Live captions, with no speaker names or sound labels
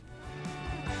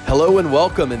Hello and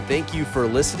welcome, and thank you for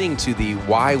listening to the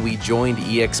Why We Joined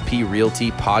eXp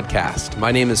Realty podcast.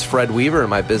 My name is Fred Weaver, and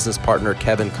my business partner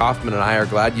Kevin Kaufman and I are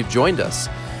glad you've joined us.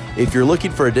 If you're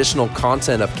looking for additional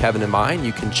content of Kevin and mine,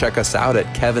 you can check us out at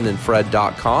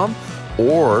kevinandfred.com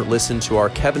or listen to our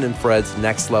Kevin and Fred's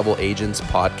Next Level Agents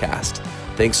podcast.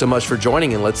 Thanks so much for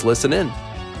joining, and let's listen in.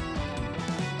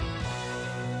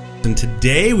 And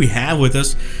today we have with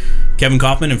us Kevin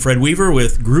Kaufman and Fred Weaver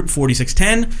with Group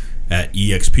 4610 at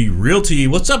eXp Realty.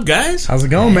 What's up, guys? How's it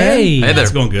going, man? Hey there.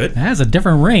 It's going good. It has a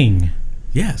different ring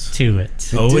Yes. to it.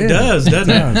 It does,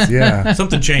 doesn't it? Yeah.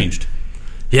 Something changed.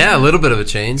 Yeah, a little bit of a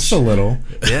change. Just a little.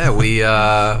 Yeah,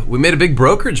 we made a big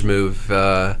brokerage move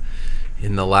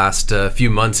in the last few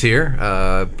months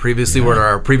here. Previously, we were at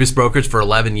our previous brokerage for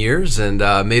 11 years and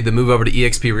made the move over to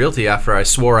eXp Realty after I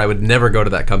swore I would never go to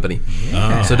that company.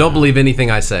 Yeah. So don't believe anything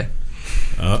I say.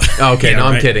 Okay, yeah, no,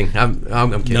 I'm right. kidding. I'm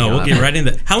kidding. No, we'll get right into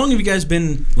that. How long have you guys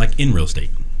been in real estate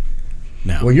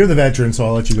now? Well, you're the veteran, so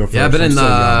I'll let you go first. Yeah, I've been I'm so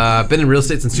young. been in real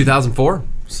estate since 2004,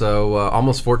 so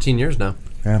almost 14 years now.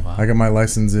 Yeah, I got my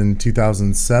license in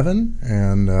 2007,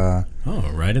 and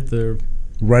Right at the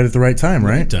right at the right time,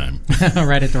 right? time.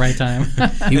 Right at the right time.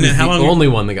 He was how the long- only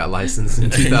one that got licensed in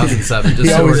 2007. Just He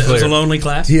so we're always- It was a clear. lonely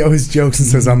class. He always jokes and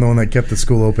says I'm the one that kept the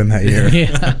school open that year.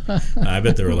 Yeah. I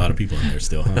bet there were a lot of people in there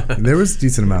still, huh? There was a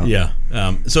decent amount. Yeah.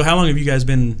 So how long have you guys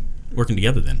been working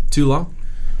together then? Too long?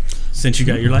 Since you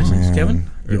got your license, Man,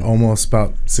 Kevin? Or- almost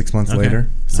about 6 months Okay. later.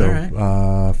 So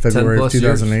All right. February 10 of plus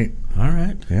years. 2008. All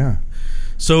right. Yeah.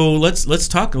 So let's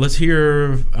talk. Let's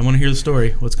hear. I want to hear the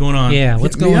story. What's going on? Yeah,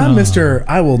 what's going Yeah, on? Mr.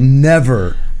 I will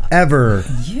never, ever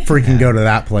freaking go to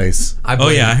that place. Oh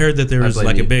yeah, I heard that there I was blame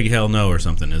like you. a big hell no or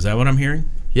something. Is that what I'm hearing?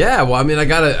 Yeah, well, I mean, I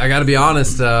gotta be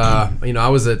honest. I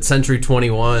was at Century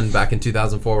 21 back in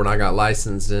 2004 when I got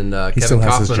licensed, and still Kevin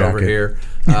has his Kaufman over jacket. here.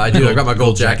 I do. I got my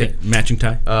gold jacket. matching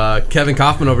tie. Kevin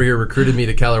Kaufman over here recruited me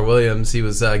to Keller Williams. He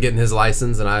was getting his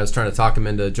license, and I was trying to talk him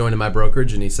into joining my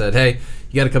brokerage. And he said, "Hey,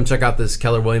 you got to come check out this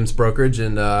Keller Williams brokerage."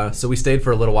 And so we stayed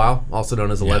for a little while, also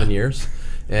known as 11 years.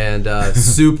 And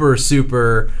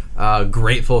super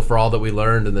grateful for all that we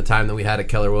learned and the time that we had at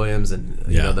Keller Williams, and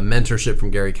you know, the mentorship from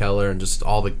Gary Keller, and just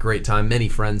all the great time. Many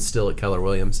friends still at Keller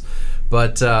Williams.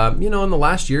 But in the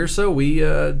last year or so, we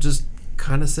just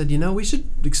kind of said, we should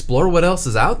explore what else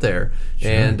is out there.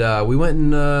 Sure. And we went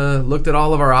and looked at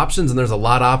all of our options, and there's a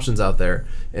lot of options out there.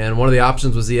 And one of the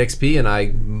options was eXp, and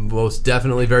I most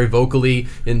definitely very vocally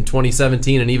in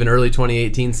 2017 and even early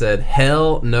 2018 said,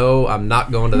 hell no, I'm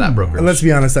not going to that brokerage. And let's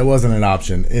be honest, that wasn't an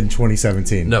option in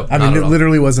 2017. No, I not mean, at it all.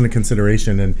 literally wasn't a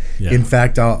consideration. And in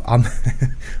fact, I'll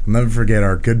never forget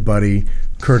our good buddy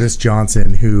Curtis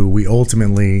Johnson, who we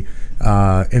ultimately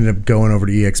ended up going over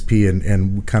to eXp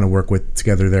and kind of work with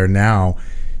together there now.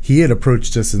 He had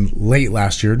approached us in late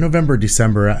last year, November,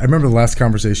 December. I remember the last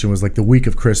conversation was like the week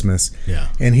of Christmas. Yeah.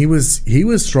 And he was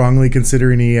strongly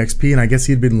considering eXp, and I guess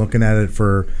he'd been looking at it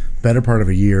for better part of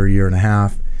a year and a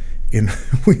half. And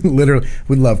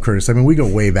we love Curtis. I mean, we go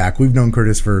way back. We've known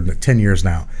Curtis for 10 years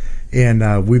now. And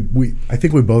I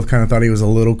think we both kind of thought he was a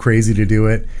little crazy to do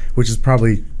it, which is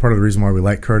probably part of the reason why we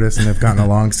like Curtis and have gotten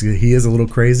along, because he is a little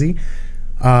crazy.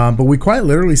 But we quite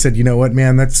literally said, you know what,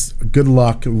 man, that's good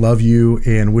luck, love you,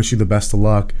 and wish you the best of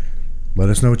luck. Let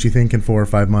us know what you think in 4 or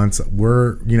 5 months.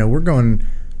 We're going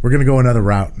to go another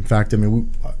route. In fact, I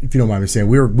mean, if you don't mind me saying,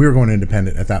 we were going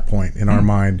independent at that point in our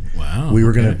mind. Wow. We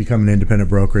were going to become an independent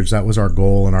brokerage. That was our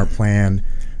goal and our plan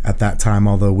at that time,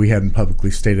 although we hadn't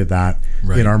publicly stated that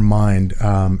in our mind.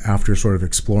 After sort of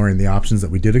exploring the options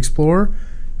that we did explore,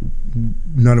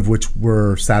 none of which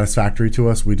were satisfactory to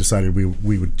us, we decided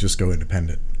we would just go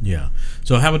independent. Yeah.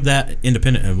 So how would that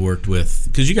independent have worked with?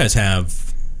 Because you guys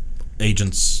have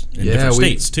agents in different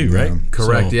states too, right?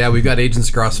 Correct. So, Yeah, we've got agents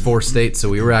across 4 states, so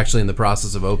we were actually in the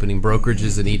process of opening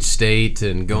brokerages in each state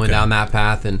and going down that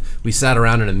path. And we sat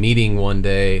around in a meeting one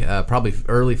day, probably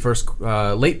late first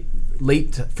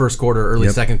quarter, early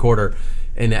second quarter.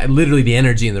 And literally the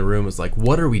energy in the room was like,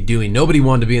 what are we doing? Nobody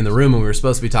wanted to be in the room, and we were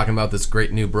supposed to be talking about this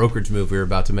great new brokerage move we were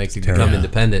about to make to become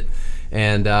independent.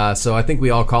 And so I think we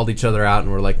all called each other out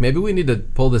and were like, maybe we need to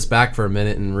pull this back for a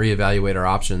minute and reevaluate our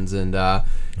options. And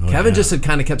Kevin just had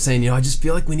kind of kept saying, I just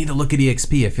feel like we need to look at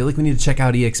eXp. I feel like we need to check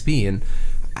out eXp. And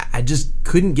I just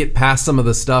couldn't get past some of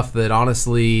the stuff that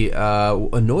honestly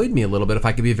annoyed me a little bit, if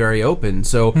I could be very open.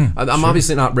 So I'm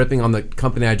obviously not ripping on the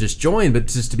company I just joined, but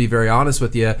just to be very honest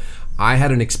with you, I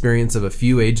had an experience of a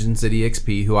few agents at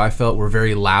EXP who I felt were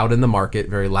very loud in the market,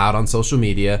 very loud on social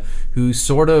media, who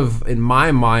sort of, in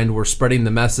my mind, were spreading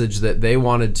the message that they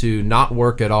wanted to not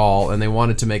work at all and they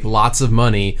wanted to make lots of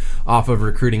money off of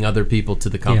recruiting other people to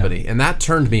the company. And that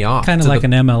turned me off. Kind of like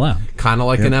an MLM. Kind of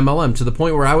like an MLM, to the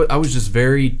point where I was just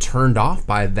very turned off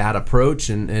by that approach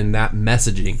and that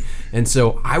messaging. And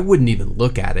so I wouldn't even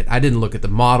look at it. I didn't look at the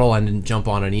model. I didn't jump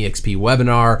on an EXP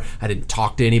webinar. I didn't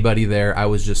talk to anybody there. I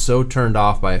was just so turned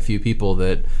off by a few people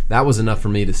that was enough for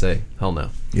me to say, hell no.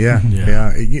 Yeah.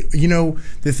 You know,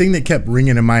 the thing that kept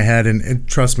ringing in my head, and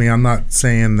trust me, I'm not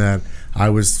saying that I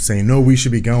was saying, no, we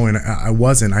should be going. I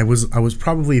wasn't. I was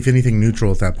probably, if anything,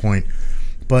 neutral at that point.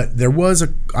 But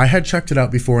I had checked it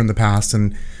out before in the past,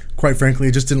 and quite frankly,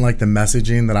 I just didn't like the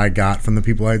messaging that I got from the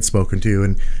people I had spoken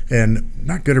to, and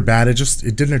not good or bad. It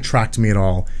didn't attract me at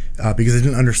all because I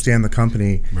didn't understand the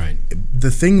company. Right.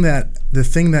 The thing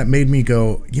that made me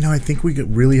go, you know, I think we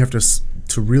really have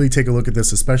to really take a look at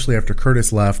this, especially after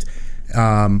Curtis left,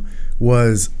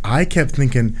 was I kept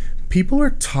thinking, people are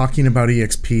talking about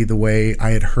EXP the way I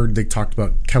had heard they talked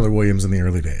about Keller Williams in the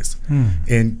early days.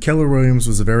 And Keller Williams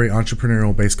was a very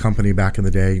entrepreneurial-based company back in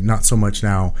the day, not so much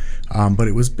now, but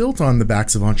it was built on the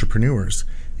backs of entrepreneurs.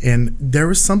 And there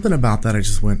was something about that I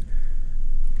just went,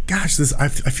 gosh, I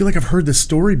feel like I've heard this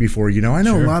story before. You know, I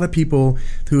know a lot of people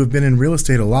who have been in real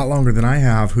estate a lot longer than I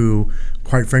have who,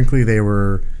 quite frankly, they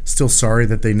were still sorry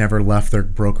that they never left their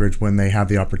brokerage when they had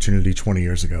the opportunity 20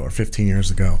 years ago or 15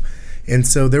 years ago. And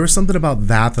so there was something about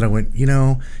that I went, you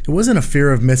know, it wasn't a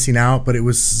fear of missing out, but it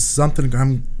was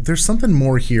something, there's something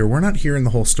more here. We're not hearing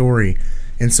the whole story.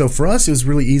 And so for us, it was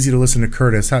really easy to listen to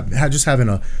Curtis, just having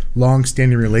a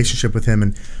long-standing relationship with him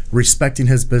and respecting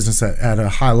his business at a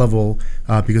high level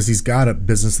because he's got a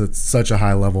business that's such a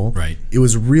high level. Right. It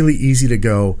was really easy to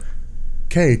go,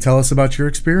 okay, tell us about your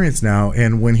experience now.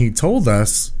 And when he told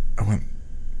us, I went,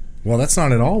 well, that's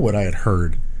not at all what I had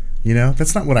heard. You know,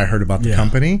 that's not what I heard about the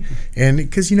company. And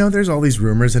because, you know, there's all these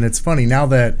rumors, and it's funny now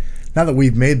that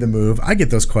we've made the move, I get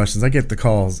those questions. I get the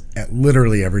calls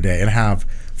literally every day, and have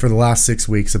for the last 6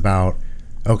 weeks about,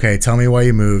 okay, tell me why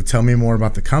you moved. Tell me more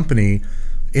about the company.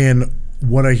 And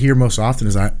what I hear most often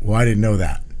is, I didn't know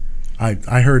that.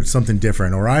 I heard something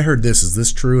different, or I heard this. Is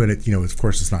this true? And it, you know, of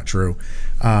course, it's not true.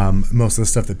 Most of the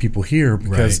stuff that people hear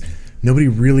because nobody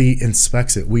really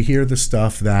inspects it. We hear the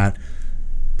stuff that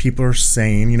people are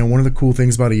saying. You know, one of the cool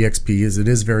things about EXP is it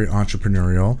is very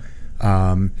entrepreneurial.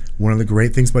 One of the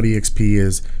great things about EXP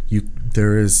is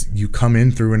you come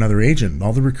in through another agent.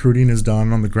 All the recruiting is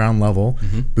done on the ground level,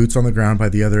 boots on the ground by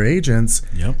the other agents.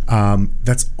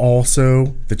 That's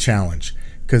also the challenge,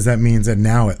 because that means that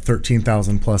now at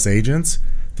 13,000 plus agents,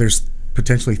 there's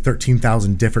potentially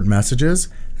 13,000 different messages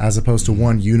as opposed to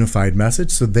one unified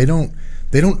message. So they don't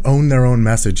own their own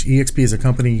message. EXP as a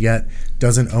company yet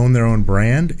doesn't own their own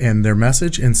brand and their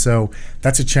message. And so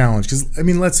that's a challenge, because, I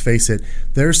mean, let's face it,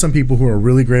 there are some people who are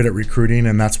really great at recruiting,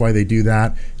 and that's why they do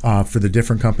that for the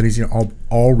different companies. You know,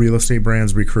 all real estate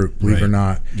brands recruit, believe it or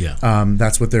not.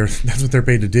 That's what they're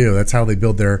paid to do. That's how they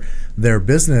build their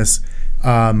business.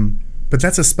 But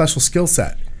that's a special skill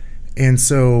set. And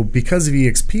so because of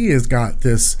EXP has got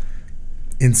this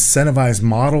incentivized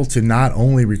model to not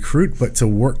only recruit but to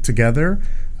work together,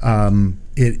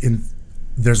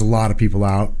 there's a lot of people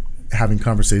out having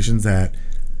conversations that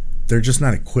they're just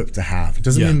not equipped to have. It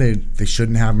doesn't mean they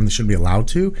shouldn't have them, they shouldn't be allowed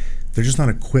to. They're just not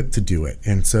equipped to do it.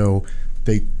 And so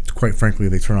they, quite frankly,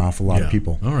 they turn off a lot of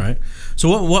people. All right.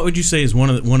 So what would you say is one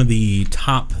of the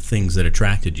top things that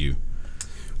attracted you?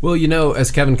 Well, you know,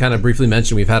 as Kevin kind of briefly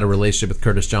mentioned, we've had a relationship with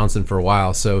Curtis Johnson for a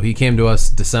while. So he came to us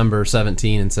December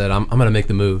 17 and said, I'm going to make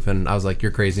the move. And I was like,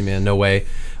 you're crazy, man. No way.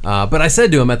 But I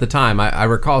said to him at the time, I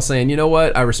recall saying, you know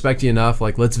what? I respect you enough.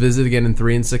 Like, let's visit again in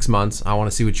 3 and 6 months. I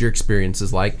want to see what your experience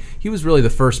is like. He was really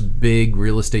the first big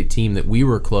real estate team that we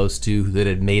were close to that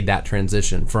had made that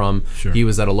transition from he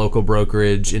was at a local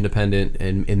brokerage, independent,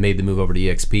 and made the move over to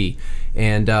EXP.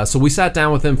 And so we sat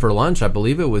down with him for lunch. I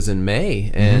believe it was in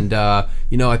May. And,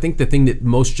 you know, I think the thing that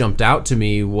most jumped out to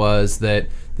me was that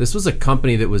this was a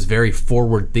company that was very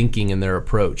forward thinking in their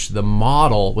approach. The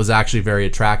model was actually very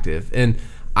attractive. And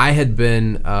I had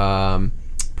been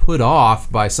put off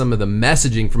by some of the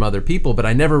messaging from other people, but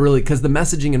I never really, because the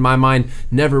messaging in my mind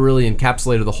never really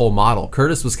encapsulated the whole model.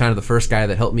 Curtis was kind of the first guy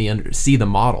that helped me see the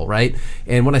model, right?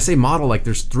 And when I say model, like,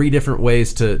 there's 3 different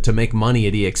ways to make money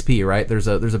at EXP, right? There's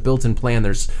a built-in plan.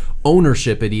 There's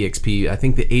ownership at EXP. I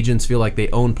think the agents feel like they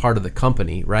own part of the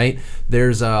company, right?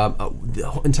 There's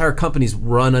the entire company's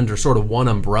run under sort of one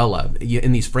umbrella.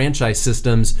 In these franchise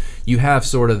systems, you have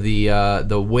sort of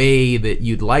the way that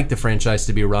you'd like the franchise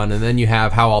to be run, and then you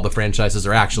have how all the franchises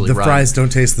are actually The run. fries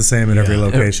don't taste the same at every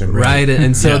location. Right,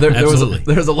 and so Yeah,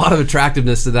 there's a lot of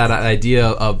attractiveness to that idea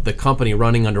of the company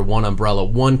running under one umbrella,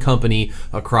 one company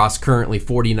across currently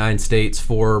 49 states,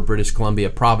 4 British Columbia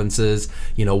provinces.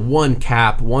 One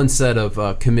cap, one set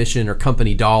of commission or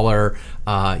company dollar.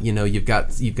 You've got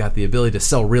the ability to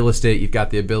sell real estate. You've got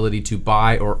the ability to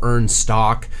buy or earn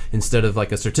stock instead of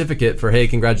like a certificate for, hey,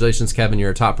 congratulations, Kevin,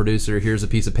 you're a top producer. Here's a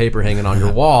piece of paper hanging on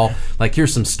your wall. Like,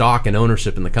 here's some stock and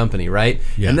ownership in the company, right?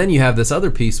 Yeah. And then you have this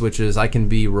other piece, which is I can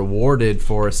be rewarded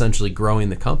for essentially growing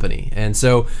the company. And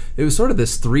so it was sort of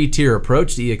this 3-tier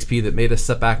approach to EXP that made us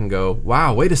step back and go,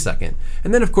 wow, wait a second.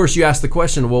 And then of course you ask the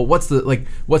question, well, what's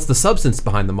the substance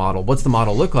behind the model? What's the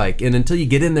model look like? And until you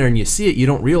get in there and you see it, you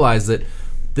don't realize that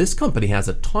this company has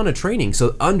a ton of training.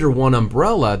 So under one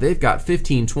umbrella, they've got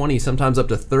 15, 20, sometimes up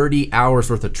to 30 hours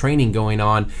worth of training going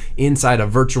on inside a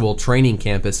virtual training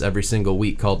campus every single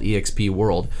week called EXP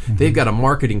World. Mm-hmm. They've got a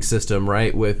marketing system,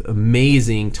 right, with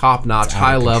amazing, top-notch,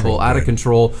 high-level, out of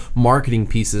control marketing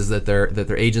pieces that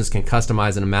their agents can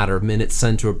customize in a matter of minutes,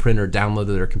 send to a printer, download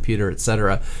to their computer,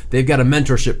 etc. They've got a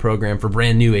mentorship program for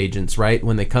brand new agents, right?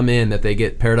 When they come in, that they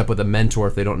get paired up with a mentor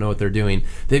if they don't know what they're doing.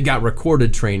 They've got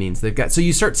recorded trainings. So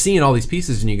you start seeing all these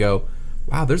pieces and you go,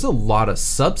 wow, there's a lot of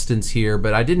substance here,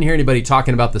 but I didn't hear anybody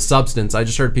talking about the substance. I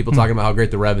just heard people talking about how great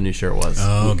the revenue share was.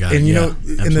 Oh, God. And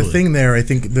absolutely. and the thing there, I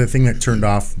think the thing that turned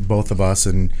off both of us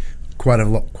and quite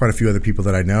a few other people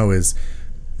that I know is,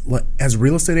 as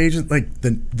real estate agents, like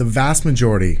the vast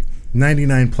majority,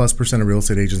 99+% of real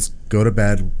estate agents go to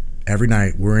bed every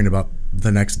night worrying about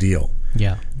the next deal.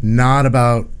 Yeah. Not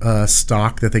about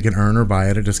stock that they can earn or buy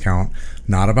at a discount,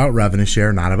 not about revenue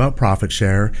share, not about profit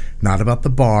share, not about the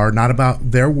bar,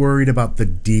 they're worried about the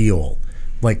deal.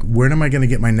 Like, where am I going to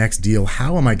get my next deal?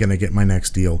 How am I going to get my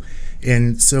next deal?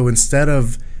 And so instead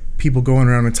of people going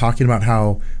around and talking about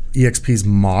how EXP's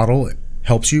model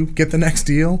helps you get the next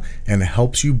deal and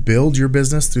helps you build your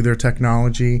business through their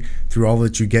technology, through all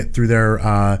that you get through their,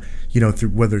 through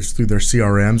whether it's through their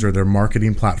CRMs or their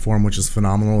marketing platform, which is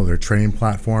phenomenal, or their training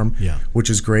platform, which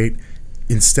is great.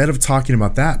 Instead of talking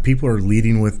about that, people are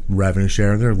leading with revenue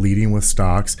share. They're leading with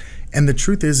stocks. And the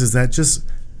truth is that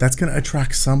that's going to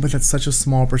attract some, but that's such a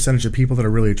small percentage of people that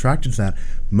are really attracted to that.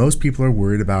 Most people are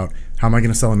worried about, how am I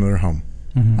going to sell another home?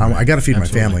 Mm-hmm. I got to feed my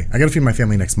family. I got to feed my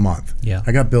family next month. Yeah.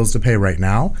 I got bills to pay right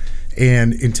now.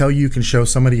 And until you can show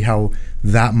somebody how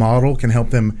that model can help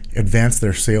them advance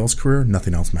their sales career,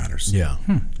 nothing else matters. Yeah.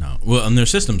 No. Well, and their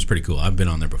system's pretty cool. I've been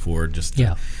on there before. Just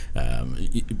to,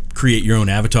 create your own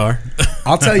avatar.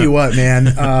 I'll tell you what, man.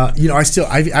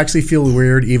 I actually feel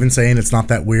weird even saying it's not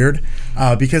that weird,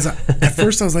 because at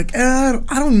first I was like, I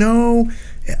don't know.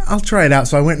 I'll try it out.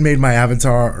 So I went and made my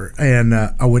avatar, and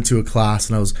I went to a class,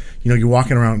 and I was, you're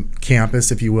walking around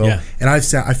campus, if you will. Yeah. And I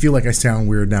feel like I sound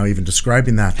weird now even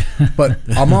describing that. But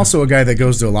I'm also a guy that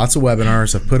goes to lots of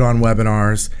webinars. I've put on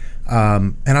webinars.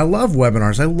 And I love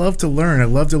webinars. I love to learn. I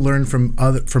love to learn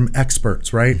from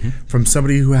experts, right? Mm-hmm. From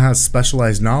somebody who has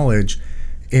specialized knowledge.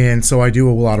 And so I do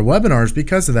a lot of webinars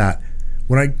because of that.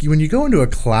 When you go into a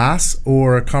class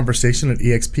or a conversation at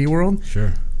EXP World,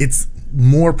 sure, it's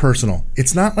more personal.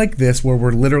 It's not like this where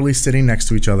we're literally sitting next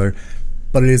to each other,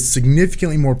 but it is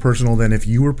significantly more personal than if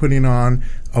you were putting on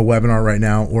a webinar right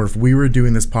now, or if we were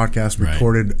doing this podcast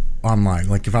recorded online.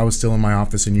 Like if I was still in my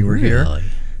office and you were here,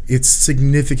 it's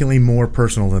significantly more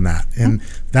personal than that. And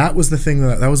that was the thing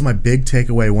that was my big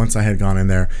takeaway once I had gone in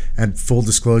there. And full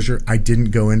disclosure, I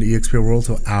didn't go into EXP World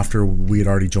till after we had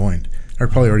already joined. I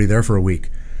was probably already there for a week.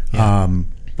 Yeah.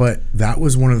 But that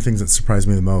was one of the things that surprised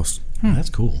me the most.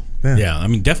 That's cool. Yeah, I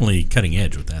mean, definitely cutting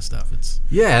edge with that stuff.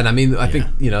 And I mean, I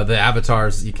think the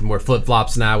avatars, you can wear flip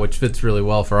flops now, which fits really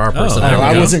well for our personality.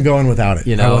 I wasn't going without it.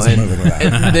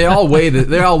 And they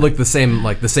all look the same,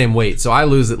 like the same weight. So I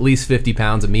lose at least 50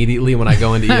 pounds immediately when I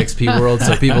go into EXP World.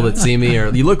 So people that see me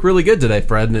you look really good today,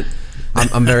 Fred. And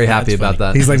I'm very happy about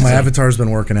that. He's like, my avatar's been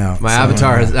working out. My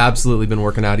avatar has absolutely been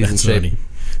working out. He's in shape. Funny.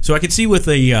 So I could see with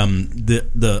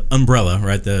the umbrella,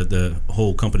 right, the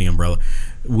whole company umbrella,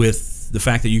 with the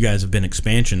fact that you guys have been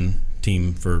expansion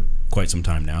team for quite some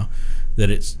time now, that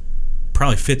it's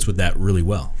probably fits with that really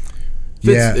well.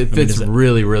 It fits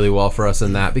really, really well for us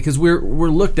in that, because we're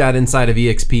looked at inside of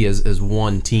EXP as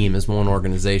one team, as one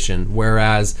organization,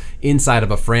 whereas inside of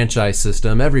a franchise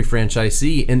system, every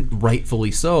franchisee, and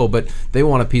rightfully so, but they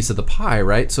want a piece of the pie,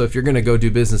 right? So if you're going to go do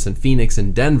business in Phoenix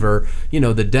and Denver,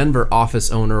 the Denver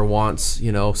office owner wants,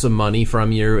 some money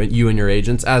from you and your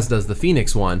agents, as does the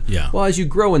Phoenix one. Yeah. Well, as you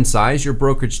grow in size, your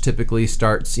brokerage typically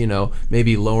starts,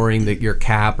 maybe lowering your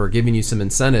cap or giving you some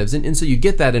incentives, and so you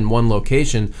get that in one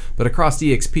location, but across across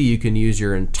EXP, you can use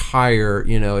your entire,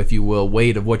 if you will,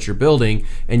 weight of what you're building,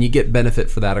 and you get benefit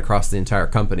for that across the entire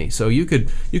company. So you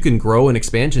can grow an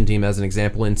expansion team, as an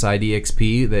example, inside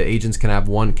EXP. The agents can have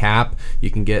one cap. You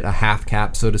can get a half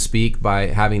cap, so to speak, by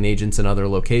having agents in other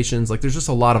locations. Like, there's just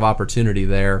a lot of opportunity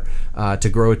there to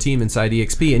grow a team inside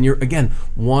EXP. And you're, again,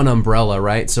 one umbrella,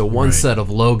 right? So one set of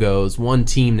logos, one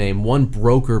team name, one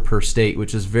broker per state,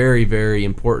 which is very, very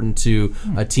important to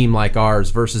a team like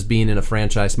ours versus being in a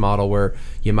franchise model where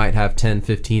you might have 10,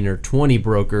 15, or 20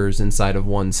 brokers inside of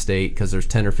one state because there's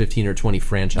 10 or 15 or 20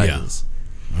 franchises.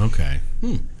 Yeah. Okay.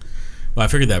 Well, I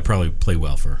figured that probably play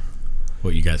well for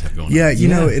what you guys have going on. Yeah,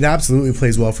 it absolutely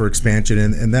plays well for expansion,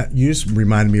 and that you just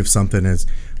reminded me of something. Is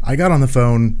I got on the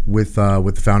phone with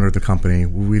the founder of the company.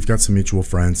 We've got some mutual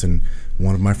friends, and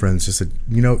one of my friends just said,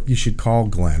 you should call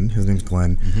Glenn. His name's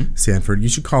Glenn Sanford. You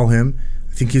should call him.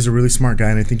 I think he's a really smart guy,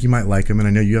 and I think you might like him. And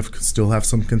I know you still have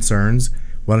some concerns.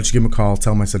 Why don't you give him a call?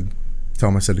 Tell him I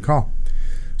said to call.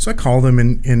 So I called him,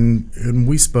 and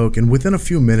we spoke. And within a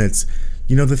few minutes,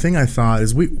 the thing I thought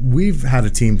is we've had a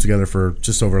team together for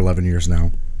just over 11 years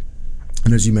now.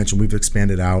 And as you mentioned, we've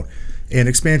expanded out. And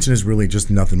expansion is really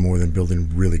just nothing more than building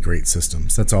really great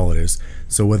systems. That's all it is.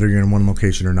 So whether you're in one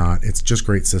location or not, it's just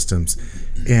great systems.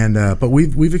 And but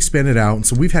we've expanded out, and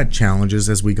so we've had challenges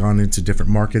as we've gone into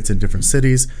different markets and different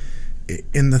cities.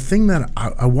 And the thing that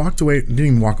I walked away, didn't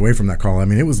even walk away from that call. I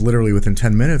mean, it was literally within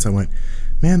 10 minutes. I went,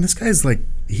 man, this guy's like,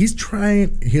 he's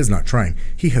trying. He is not trying.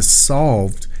 He has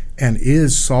solved and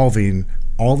is solving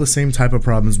all the same type of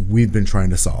problems we've been trying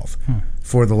to solve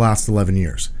for the last 11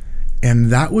 years.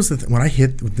 And that was when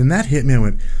that hit me, I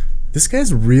went, this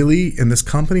guy's really, and this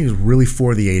company is really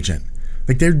for the agent.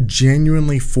 Like, they're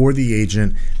genuinely for the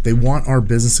agent. They want our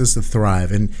businesses to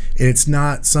thrive. And it's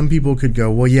not, some people could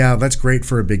go, well, yeah, that's great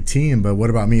for a big team, but what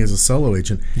about me as a solo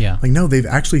agent? Yeah. Like, no, they've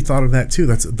actually thought of that too.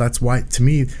 That's why, to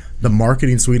me, the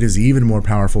marketing suite is even more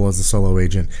powerful as a solo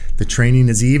agent. The training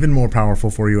is even more powerful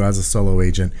for you as a solo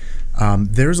agent.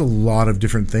 There's a lot of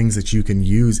different things that you can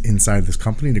use inside this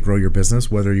company to grow your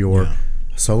business, whether you're a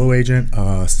solo agent,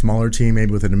 a smaller team,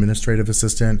 maybe with an administrative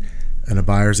assistant, and a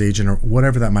buyer's agent, or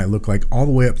whatever that might look like, all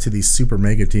the way up to these super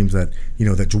mega teams that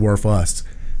that dwarf us.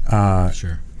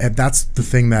 Sure. And that's the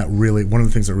thing that really, one of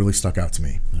the things that really stuck out to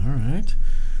me. All right.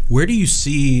 Where do you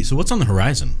see, so what's on the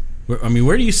horizon?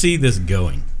 Where do you see this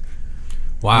going?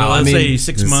 Wow. Let's say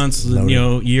 6 months,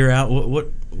 year out.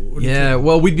 What yeah,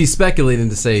 well, we'd be speculating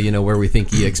to say, where we think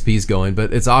EXP is going,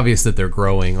 but it's obvious that they're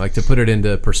growing. Like, to put it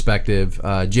into perspective,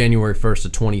 January 1st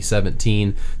of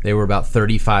 2017, they were about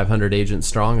 3,500 agents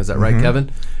strong. Is that right,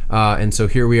 Kevin? And so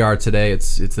here we are today.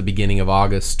 It's the beginning of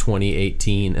August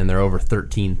 2018, and they're over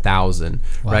 13,000.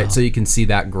 Wow. Right? So you can see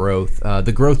that growth.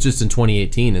 The growth just in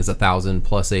 2018 is 1,000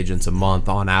 plus agents a month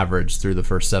on average through the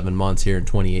first 7 months here in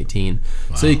 2018.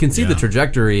 Wow. So you can see the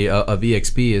trajectory of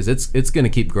EXP is it's going to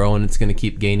keep growing. It's going to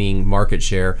keep gaining market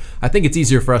share. I think it's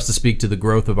easier for us to speak to the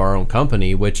growth of our own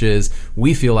company, which is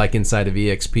we feel like inside of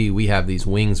EXP we have these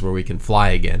wings where we can fly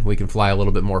again. We can fly a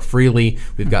little bit more freely.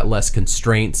 We've got less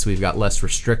constraints. We've got less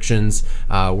restrictions.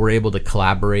 We're able to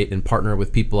collaborate and partner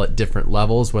with people at different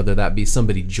levels, whether that be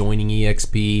somebody joining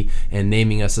EXP and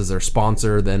naming us as their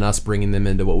sponsor, then us bringing them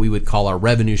into what we would call our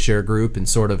revenue share group and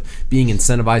sort of being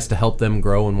incentivized to help them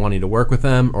grow and wanting to work with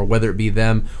them, or whether it be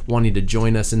them wanting to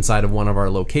join us inside of one of our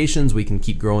locations. We can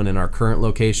keep growing in our current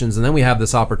locations, and then we have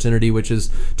this opportunity, which is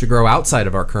to grow outside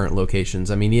of our current locations.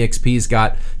 I mean, EXP's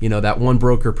got that one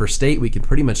broker per state. We can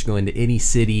pretty much go into any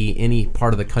city, any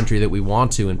part of the country that we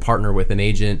want to, and partner with an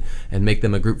agent and make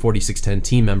them a Group 4610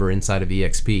 team member inside of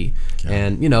EXP. Okay.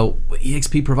 And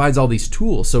EXP provides all these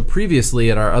tools. So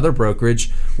previously at our other brokerage,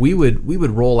 we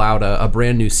would roll out a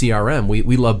brand new CRM.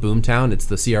 We love Boomtown. It's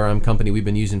the CRM company we've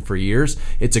been using for years.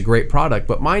 It's a great product,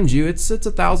 but mind you, it's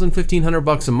 $1,000,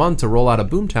 $1,500 a month to roll out a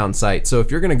Boomtown site. So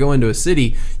if you're going to go into a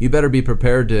city, you better be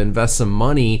prepared to invest some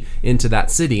money into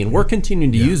that city. And we're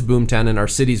continuing to use Boomtown in our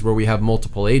cities where we have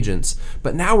multiple agents.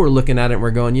 But now we're looking at it and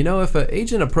we're going, if an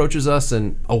agent approaches us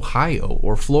in Ohio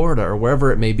or Florida or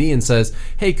wherever it may be and says,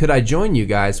 hey, could I join you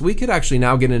guys? We could actually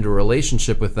now get into a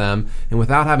relationship with them, and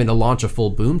without having to launch a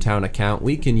full Boomtown account,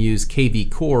 we can use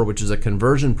KV Core, which is a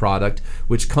conversion product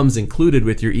which comes included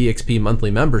with your EXP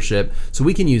monthly membership. So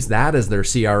we can use that as their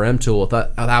CRM tool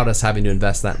without us having to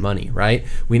invest that money, right?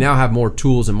 We now have more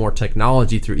tools and more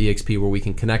technology through EXP where we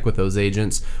can connect with those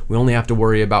agents. We only have to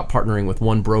worry about partnering with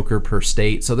one broker per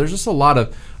state. So there's just a lot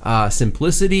of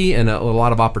simplicity and a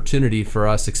lot of opportunity for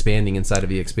us expanding inside of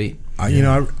EXP.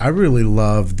 I really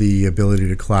love the ability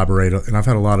to collaborate, and I've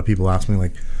had a lot of people ask me,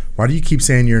 like, why do you keep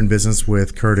saying you're in business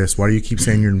with Curtis? Why do you keep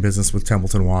saying you're in business with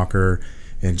Templeton Walker?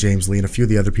 and James Lee and a few of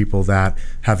the other people that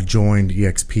have joined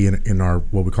EXP in our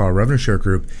what we call our revenue share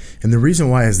group. And the reason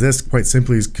why is this, quite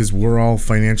simply, is because we're all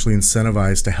financially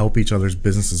incentivized to help each other's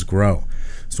businesses grow.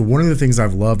 So one of the things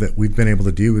I've loved that we've been able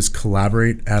to do is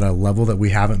collaborate at a level that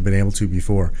we haven't been able to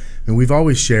before. And we've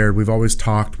always shared, we've always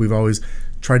talked, we've always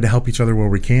tried to help each other where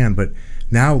we can, but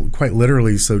now quite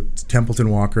literally, so Templeton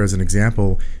Walker as an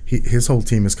example, his whole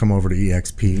team has come over to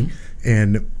EXP,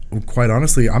 and quite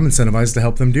honestly, I'm incentivized to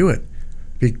help them do it.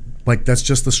 Like, that's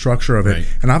just the structure of it. Right.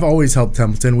 And I've always helped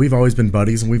Templeton. We've always been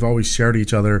buddies, and we've always shared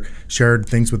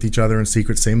things with each other in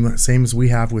secret, same as we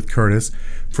have with Curtis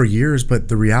for years. But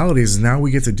the reality is now we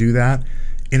get to do that,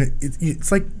 and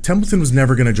it's like Templeton was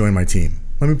never going to join my team.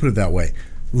 Let me put it that way.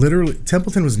 Literally,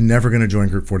 Templeton was never going to join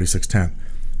Group 4610.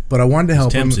 But I wanted to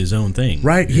help him. Temp's his own thing.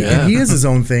 Right. He is his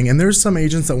own thing. And there's some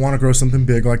agents that want to grow something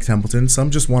big like Templeton.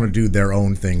 Some just want to do their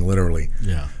own thing, literally.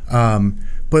 Yeah.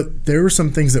 But there are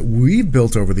some things that we've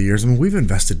built over the years. I mean, we've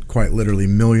invested quite literally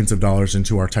millions of dollars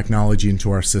into our technology, into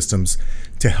our systems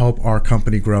to help our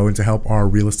company grow and to help our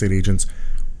real estate agents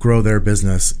grow their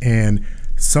business. And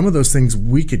some of those things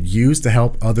we could use to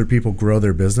help other people grow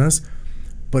their business.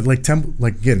 But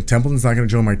again, Templeton's not going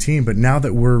to join my team. But now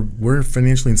that we're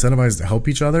financially incentivized to help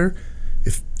each other,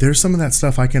 if there's some of that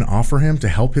stuff I can offer him to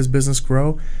help his business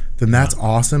grow, then that's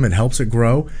awesome. It helps it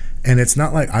grow. And it's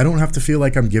not like I don't have to feel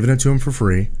like I'm giving it to him for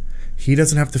free. He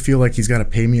doesn't have to feel like he's got to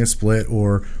pay me a split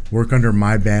or work under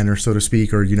my banner, so to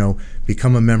speak, or,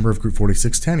 become a member of Group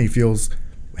 4610. He feels,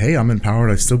 hey, I'm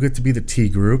empowered. I still get to be the T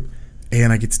group,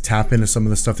 and I get to tap into some of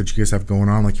the stuff that you guys have going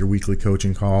on, like your weekly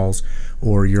coaching calls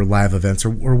or your live events or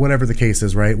whatever the case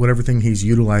is, right? Whatever thing he's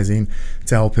utilizing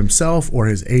to help himself or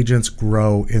his agents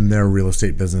grow in their real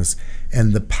estate business.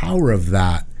 And the power of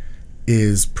that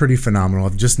is pretty phenomenal.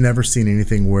 I've just never seen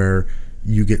anything where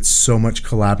you get so much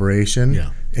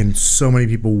collaboration and so many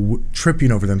people tripping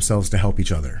over themselves to help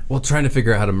each other. Well, trying to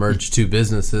figure out how to merge two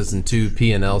businesses and two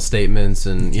P&L statements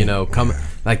and,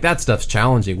 like that stuff's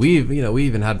challenging. We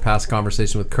even had past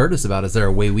conversation with Curtis about, is there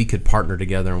a way we could partner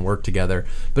together and work together?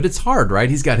 But it's hard, right?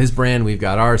 He's got his brand, we've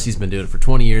got ours. He's been doing it for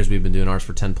 20 years. We've been doing ours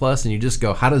for 10 plus. And you just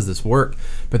go, how does this work?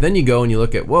 But then you go and you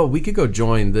look at, well, we could go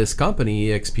join this company,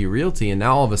 EXP Realty. And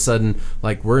now all of a sudden,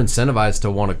 like, we're incentivized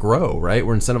to want to grow, right?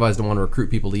 We're incentivized to want to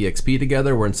recruit people to EXP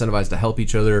together. We're incentivized to help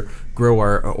each other grow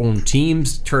our own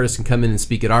teams. Curtis can come in and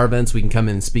speak at our events. We can come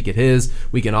in and speak at his.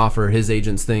 We can offer his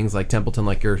agents things like Templeton,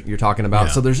 like you're talking about.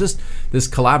 Yeah. So there's just this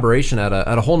collaboration at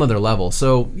a whole nother level.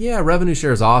 So yeah, revenue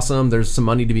share is awesome. There's some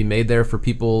money to be made there for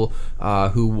people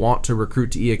who want to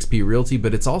recruit to EXP Realty,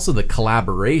 but it's also the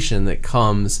collaboration that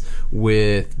comes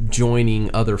with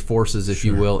joining other forces, if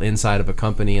you will, inside of a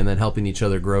company and then helping each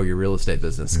other grow your real estate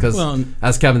business. Because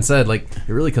as Kevin said, like,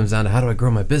 it really comes down to, how do I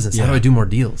grow my business? How do I do more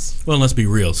deals? Well, let's be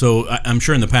real. So I'm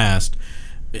sure in the past,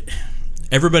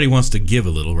 everybody wants to give a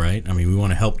little, right? I mean, we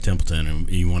want to help Templeton and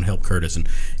you want to help Curtis,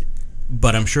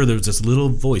 but I'm sure there's this little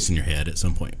voice in your head at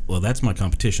some point. Well, that's my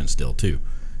competition still too,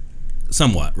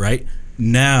 somewhat, right?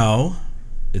 Now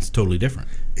it's totally different.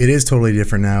 It is totally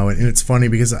different now, and it's funny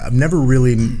because I've never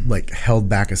really held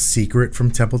back a secret from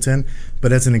Templeton.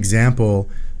 But as an example,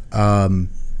 I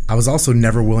was also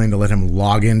never willing to let him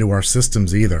log into our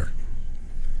systems either.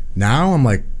 Now I'm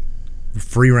like,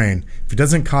 free reign. If it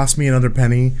doesn't cost me another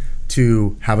penny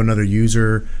to have another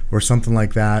user or something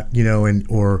like that,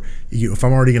 if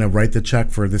I'm already going to write the check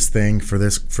for this thing, for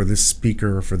this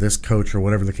speaker, or for this coach, or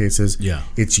whatever the case is,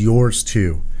 it's yours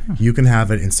too. You can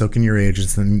have it, and so can your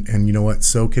agents, and you know what?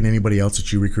 So can anybody else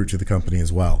that you recruit to the company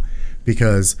as well.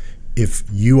 Because if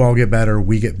you all get better,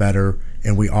 we get better,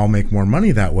 and we all make more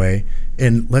money that way.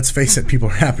 And let's face it, people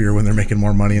are happier when they're making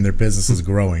more money and their business is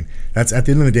growing. That's, at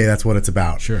the end of the day, that's what it's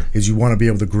about. Sure. Is you want to be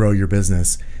able to grow your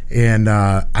business. And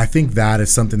I think that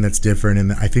is something that's different.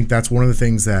 And I think that's one of the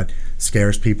things that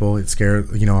scares people. It scares,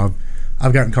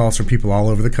 I've gotten calls from people all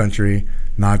over the country,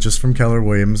 not just from Keller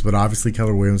Williams, but obviously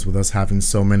Keller Williams, with us having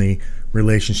so many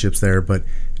relationships there. But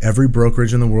every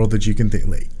brokerage in the world that you can think,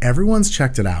 everyone's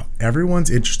checked it out.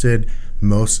 Everyone's interested.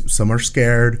 Some are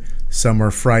scared, some are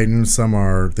frightened,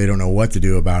 they don't know what to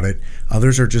do about it.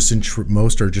 Others are just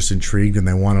most are just intrigued, and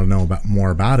they want to know more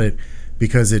about it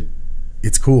because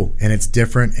it's cool and it's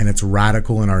different and it's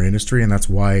radical in our industry. And that's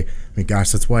why,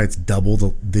 that's why it's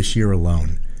doubled this year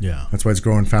alone. Yeah, that's why it's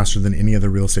growing faster than any other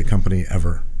real estate company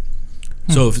ever.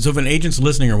 So if an agent's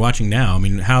listening or watching now,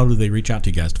 how do they reach out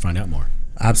to you guys to find out more?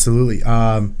 Absolutely.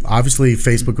 Obviously,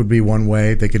 Facebook would be one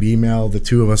way. They could email the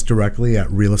two of us directly at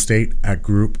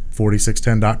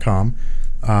realestate@group4610.com.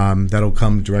 That'll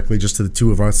come directly just to the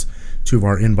two of our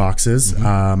inboxes.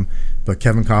 Mm-hmm. But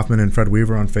Kevin Kaufman and Fred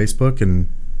Weaver on Facebook, and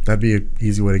that'd be an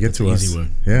easy way to get to us. Easy way,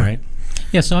 yeah. Right.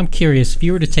 Yeah, so I'm curious, if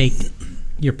you were to take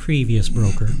your previous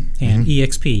broker and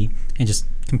EXP and just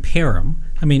compare them,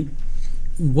 I mean,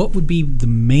 what would be the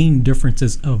main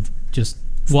differences of just,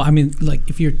 well, I mean, like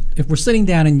if we're sitting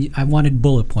down and I wanted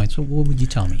bullet points, what would you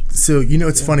tell me? So,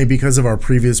 it's funny, because of our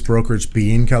previous brokerage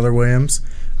being Keller Williams,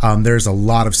 there's a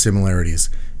lot of similarities.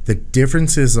 The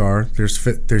differences are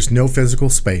there's no physical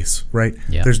space, right?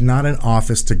 Yeah. There's not an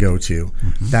office to go to.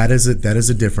 That is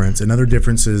a difference. Another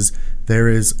difference is there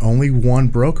is only one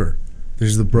broker.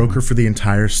 There's the broker for the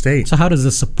entire state. So how does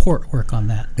the support work on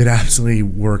that? It absolutely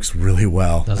works really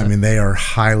well. Does I it? mean, they are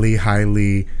highly,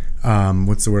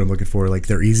 what's the word I'm looking for? Like,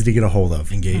 they're easy to get a hold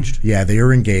of. Engaged. Yeah, they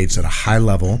are engaged at a high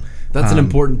level. That's an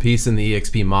important piece in the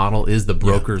EXP model is the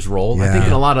broker's role. I think Yeah.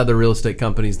 in a lot of other real estate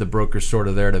companies, the broker's sort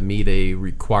of there to meet a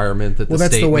requirement that the Well,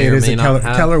 that's state the way may it or is may at not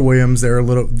have. Keller Williams.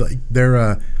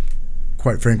 They're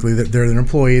quite frankly, they're an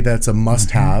employee that's a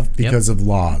must-have because of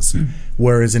laws.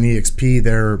 Whereas in EXP,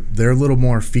 they're a little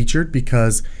more featured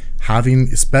because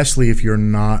especially if you're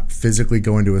not physically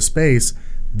going to a space,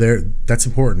 that's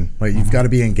important. Right? You've got to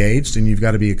be engaged and you've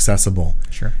got to be accessible.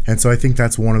 Sure. And so I think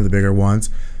that's one of the bigger ones.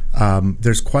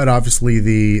 There's quite obviously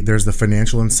there's the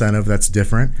financial incentive that's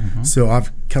different. So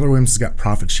Keller Williams has got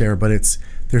profit share, but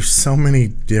there's so many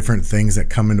different things that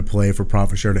come into play for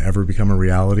profit share to ever become a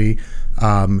reality,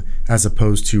 as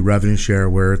opposed to revenue share,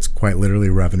 where it's quite literally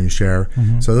revenue share.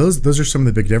 So those are some of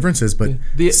the big differences. But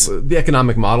The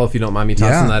economic model, if you don't mind me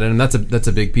tossing Yeah. that in, and that's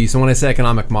a big piece. And when I say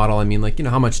economic model, I mean, like,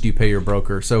 how much do you pay your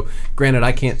broker? So granted,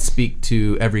 I can't speak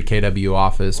to every KW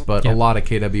office, but Yeah. a lot of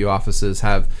KW offices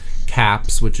have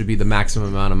caps, which would be the maximum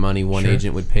amount of money one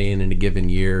agent would pay in a given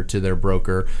year to their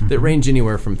broker, that range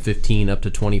anywhere from $15,000 up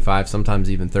to $25,000, sometimes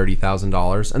even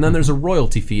 $30,000. And then there's a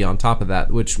royalty fee on top of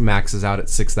that, which maxes out at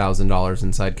 $6,000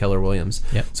 inside Keller Williams.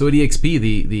 Yep. So at EXP,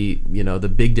 the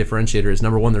big differentiator is,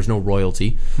 number one, there's no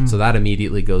royalty, so that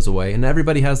immediately goes away, and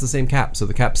everybody has the same cap. So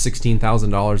the cap's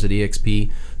 $16,000 at EXP.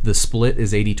 The split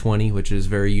is 80-20, which is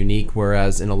very unique,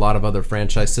 whereas in a lot of other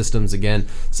franchise systems, again,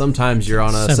 sometimes you're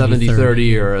on a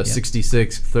 70-30 or a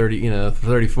 66-30,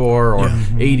 34 or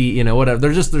 80, whatever.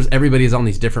 There's everybody's on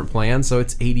these different plans, so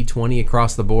it's 80-20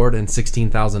 across the board and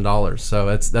 $16,000. So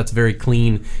that's very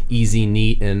clean, easy,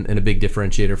 neat, and a big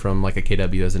differentiator from like a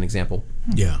KW as an example.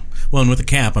 Yeah. Well, and with the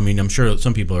cap, I mean, I'm sure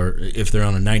some people are, if they're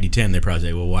on a 90-10, they probably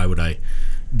say, well, why would I?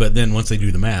 But then once they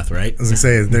do the math, right? as I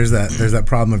say, there's that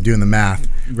problem of doing the math,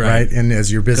 right? And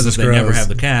as your Because business if they grows, never have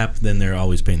the cap, then they're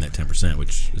always paying that 10%,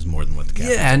 which is more than what the cap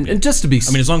is. Yeah, and just to be, I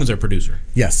mean, as long as they're a producer.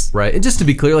 yes, right, and just to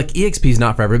be clear, like EXP is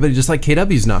not for everybody, just like KW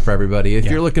is not for everybody. If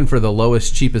you're looking for the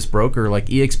lowest, cheapest broker, like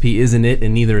EXP isn't it,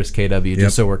 and neither is KW.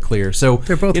 Just so we're clear. So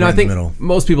They're both I right in think the middle.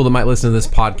 most people that might listen to this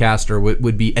podcast or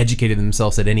would be educated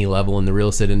themselves at any level in the real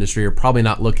estate industry are probably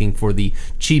not looking for the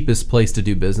cheapest place to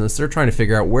do business. They're trying to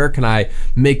figure out, where can I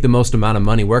make the most amount of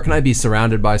money? Where can I be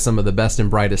surrounded by some of the best and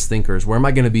brightest thinkers? Where am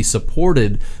I going to be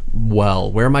supported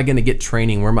well? Where am I going to get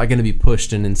training? Where am I going to be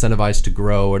pushed and incentivized to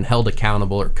grow and held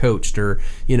accountable or coached, or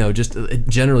just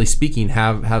generally speaking,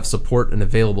 have support and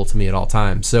available to me at all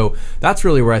times? So that's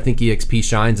really where I think EXP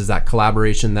shines, is that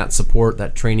collaboration, that support,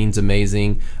 that training's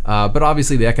amazing, but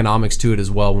obviously the economics to it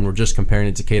as well. When we're just comparing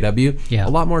it to KW, Yeah. a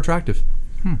lot more attractive.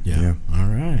 Yeah. All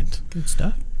right. Good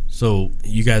stuff. So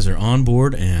you guys are on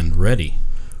board and ready.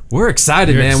 We're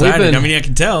excited, You're man. excited. We've been, I mean, I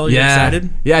can tell. You're excited.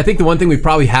 Yeah, I think the one thing we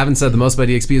probably haven't said the most about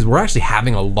EXP is we're actually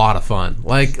having a lot of fun.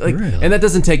 Like, Really? and that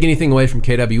doesn't take anything away from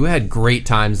KW. We had great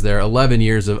times there, 11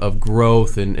 years of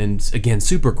growth, and again,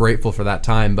 super grateful for that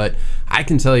time. But I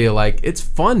can tell you, like, it's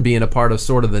fun being a part of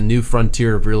sort of the new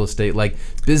frontier of real estate, like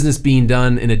business being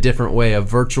done in a different way, a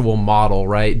virtual model,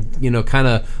 right? Kind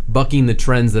of bucking the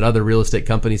trends that other real estate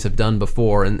companies have done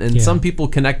before. And some people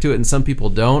connect to it and some people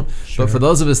don't. But for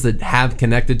those of us that have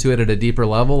connected to it at a deeper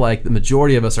level, like the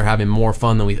majority of us are having more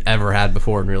fun than we've ever had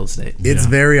before in real estate. it's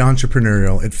very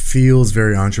entrepreneurial. It feels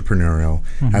very entrepreneurial,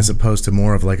 as opposed to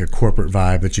more of like a corporate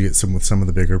vibe that you get with some of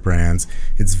the bigger brands.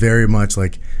 It's very much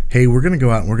like, hey, we're going to go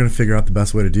out and we're going to figure out the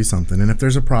best way to do something. And if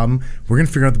there's a problem, we're going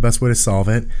to figure out the best way to solve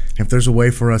it. If there's a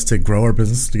way for us to grow our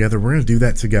business together, we're going to do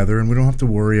that together. And we don't have to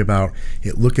worry about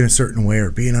it looking a certain way or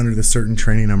being under this certain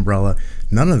training umbrella.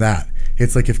 None of that.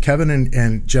 It's like if Kevin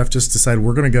and Jeff just decide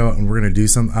we're going to go out and we're going to do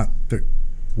something,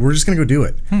 we're just going to go do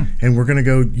it. And we're going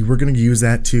to use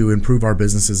that to improve our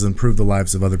businesses, improve the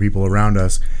lives of other people around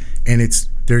us. And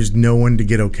there's no one to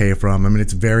get okay from. I mean,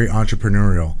 it's very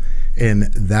entrepreneurial, and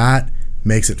that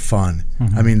makes it fun.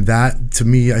 I mean, that to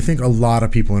me, I think a lot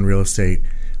of people in real estate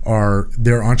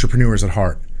they're entrepreneurs at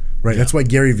heart. Right. That's why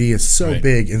Gary Vee is so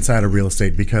big inside of real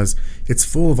estate, because it's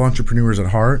full of entrepreneurs at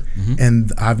heart.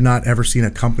 And I've not ever seen a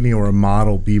company or a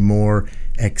model be more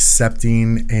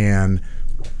accepting and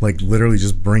like literally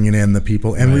just bringing in the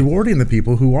people and rewarding the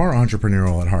people who are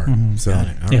entrepreneurial at heart. So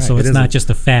so it's not just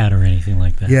a fad or anything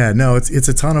like that. Yeah, no, it's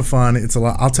a ton of fun. It's a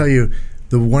lot. I'll tell you,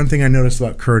 the one thing I noticed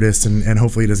about Curtis, and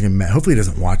hopefully he doesn't get mad, hopefully he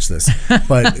doesn't watch this,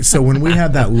 but so when we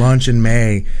had that lunch in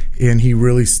May, and he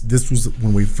really, this was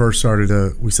when we first started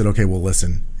we said, okay, well,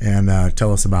 listen, and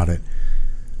tell us about it.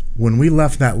 When we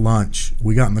left that lunch,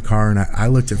 we got in the car, and I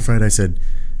looked at Fred, I said,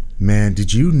 man,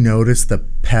 did you notice the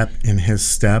pep in his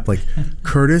step? Like,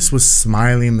 Curtis was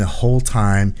smiling the whole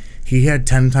time. He had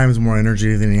 10 times more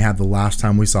energy than he had the last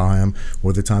time we saw him,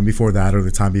 or the time before that, or the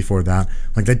time before that.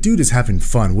 Like, that dude is having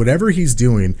fun. Whatever he's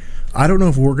doing, I don't know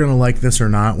if we're going to like this or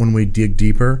not when we dig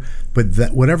deeper, but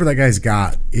that whatever that guy's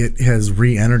got, it has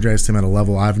re-energized him at a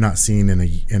level I've not seen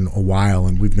in a while,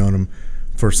 and we've known him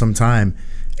for some time.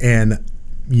 And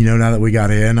you know, now that we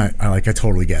got in, I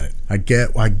totally get it. I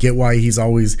get why he's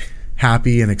always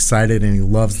happy and excited, and he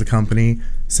loves the company.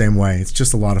 Same way, it's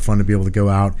just a lot of fun to be able to go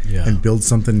out and build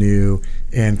something new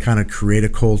and kind of create a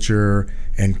culture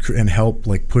and help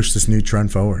like push this new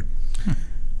trend forward.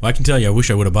 Well, I can tell you, I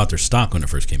wish I would have bought their stock when it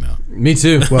first came out. Me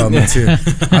too. Well, me too.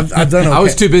 I've done okay. I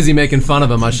was too busy making fun of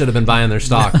them. I should have been buying their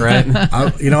stock, right?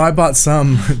 I bought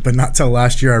some, but not till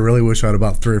last year. I really wish I would have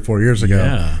bought 3 or 4 years ago.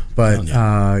 Yeah. But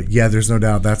there's no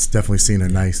doubt that's definitely seen a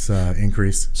nice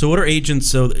increase. So what are agents?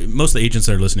 So most of the agents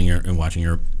that are listening and watching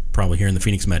are probably here in the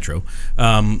Phoenix Metro.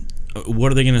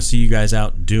 What are they going to see you guys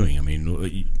out doing? I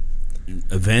mean,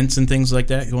 events and things like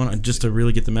that going on just to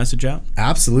really get the message out?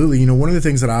 Absolutely. You know, one of the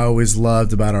things that I always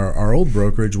loved about our old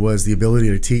brokerage was the ability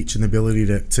to teach and the ability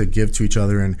to give to each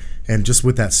other, and just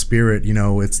with that spirit, you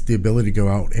know, it's the ability to go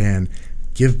out and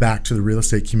give back to the real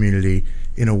estate community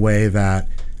in a way that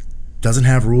doesn't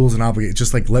have rules and obligations.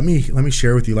 Just like let me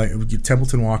share with you, like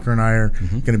Templeton Walker and I are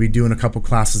going to be doing a couple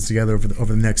classes together over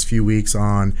the next few weeks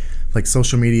on like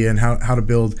social media and how to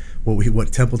build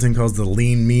what Templeton calls the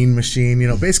lean mean machine. You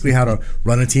know, basically how to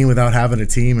run a team without having a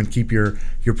team and keep your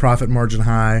profit margin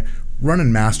high. Running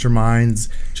masterminds,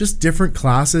 just different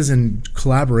classes and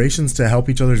collaborations to help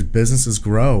each other's businesses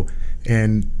grow.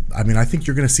 And I mean, I think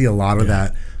you're going to see a lot of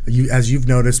that. As you've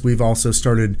noticed, we've also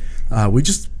started, we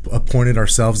just appointed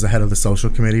ourselves the head of the social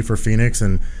committee for Phoenix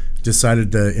and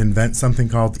decided to invent something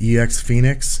called EX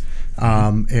Phoenix,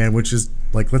 and which is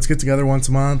like, let's get together once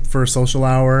a month for a social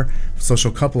hour,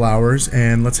 social couple hours,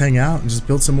 and let's hang out and just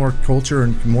build some more culture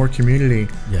and more community.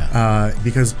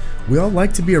 Because we all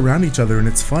like to be around each other, and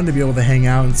it's fun to be able to hang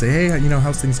out and say, hey, you know,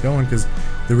 how's things going? Because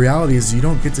the reality is you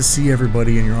don't get to see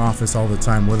everybody in your office all the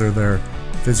time, whether they're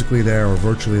physically there or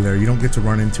virtually there. You don't get to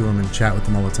run into them and chat with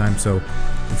them all the time. So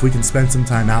if we can spend some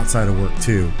time outside of work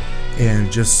too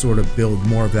and just sort of build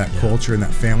more of that culture and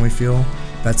that family feel,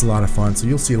 that's a lot of fun. So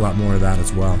you'll see a lot more of that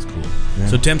as well. That's cool. Yeah.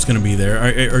 So Tim's going to be there.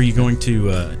 Are you going to?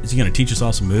 Is he going to teach us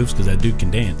all some moves? Because that dude can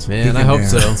dance. Man, I hope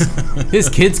so. His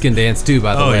kids can dance too.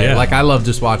 By the way, yeah. Like I love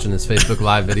just watching his Facebook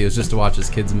Live videos just to watch his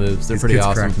kids' moves. They're pretty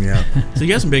awesome. Me up. So you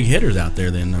got some big hitters out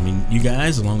there. Then I mean, you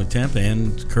guys along with Temp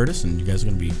and Curtis, and you guys are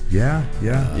going to be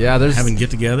there's having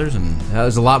get-togethers and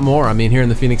there's a lot more. I mean, here in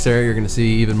the Phoenix area, you're going to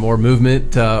see even more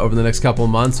movement over the next couple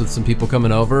of months with some people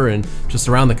coming over and just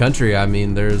around the country. I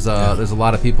mean, there's a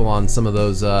lot of people on some of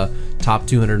those top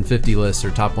 250 lists or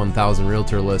top 1,000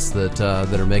 realtor lists that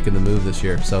are making the move this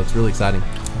year. So it's really exciting.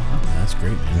 That's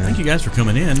great, man. Yeah. Thank you guys for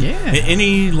coming in. Yeah.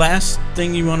 Any last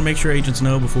thing you want to make sure agents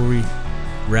know before we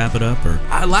wrap it up? Or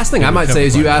last thing I might say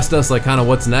is you asked us like kind of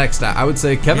what's next. I would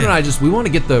say Kevin and I we want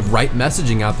to get the right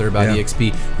messaging out there about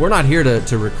EXP. We're not here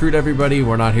to recruit everybody.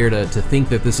 We're not here to think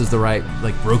that this is the right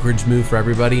like brokerage move for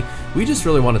everybody. We just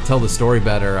really want to tell the story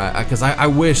better because I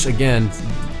wish, again,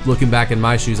 looking back in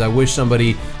my shoes, I wish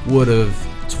somebody would have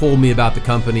told me about the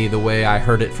company the way I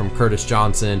heard it from Curtis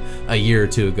Johnson a year or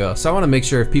two ago. So I want to make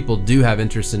sure if people do have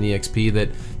interest in EXP that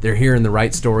they're hearing the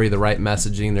right story, the right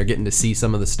messaging, they're getting to see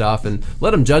some of the stuff and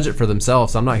let them judge it for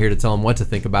themselves. I'm not here to tell them what to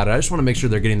think about it. I just want to make sure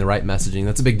they're getting the right messaging.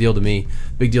 That's a big deal to me.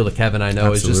 Big deal to Kevin, I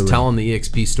know. Absolutely. Is just telling the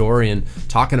EXP story and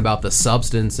talking about the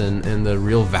substance and the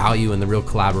real value and the real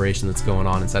collaboration that's going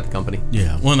on inside the company.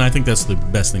 Yeah, well, and I think that's the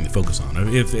best thing to focus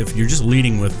on. If you're just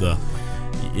leading with the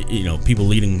people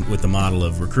leading with the model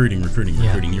of recruiting,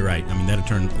 you're right. I mean, that'll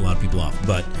turn a lot of people off.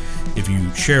 But if you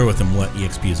share with them what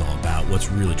EXP is all about, what's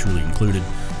really, truly included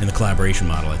in the collaboration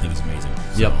model, I think is amazing.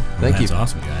 So, Thank you. That's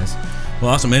awesome, guys.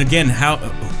 Well, awesome. And again, how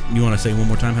you want to say one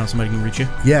more time how somebody can reach you?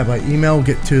 Yeah, by email,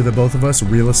 get to the both of us,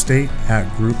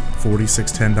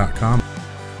 realestate@group4610.com.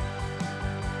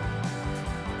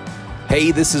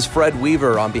 Hey, this is Fred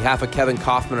Weaver. On behalf of Kevin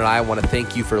Kaufman and I want to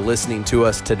thank you for listening to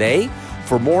us today.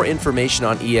 For more information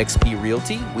on eXp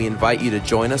Realty, we invite you to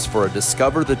join us for a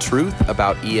Discover the Truth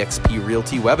about eXp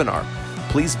Realty webinar.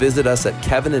 Please visit us at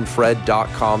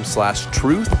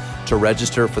kevinandfred.com/truth to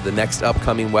register for the next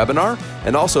upcoming webinar.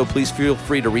 And also, please feel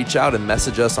free to reach out and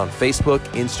message us on Facebook,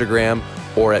 Instagram,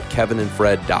 or at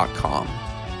kevinandfred.com.